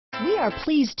We are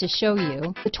pleased to show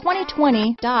you the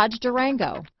 2020 Dodge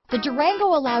Durango. The Durango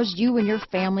allows you and your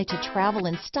family to travel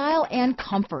in style and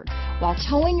comfort while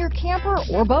towing your camper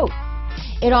or boat.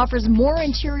 It offers more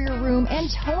interior room and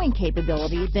towing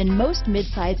capability than most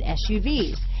midsize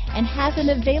SUVs and has an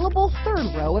available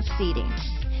third row of seating.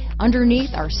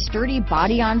 Underneath are sturdy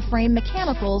body-on-frame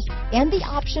mechanicals and the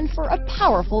option for a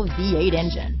powerful V8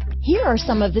 engine. Here are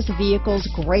some of this vehicle's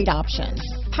great options: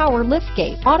 power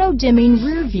liftgate, auto-dimming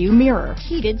rear view mirror,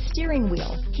 heated steering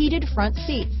wheel, heated front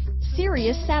seats,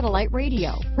 Sirius satellite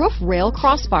radio, roof rail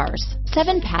crossbars,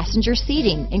 7-passenger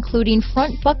seating, including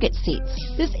front bucket seats.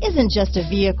 This isn't just a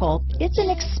vehicle, it's an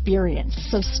experience,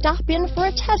 so stop in for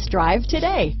a test drive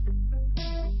today.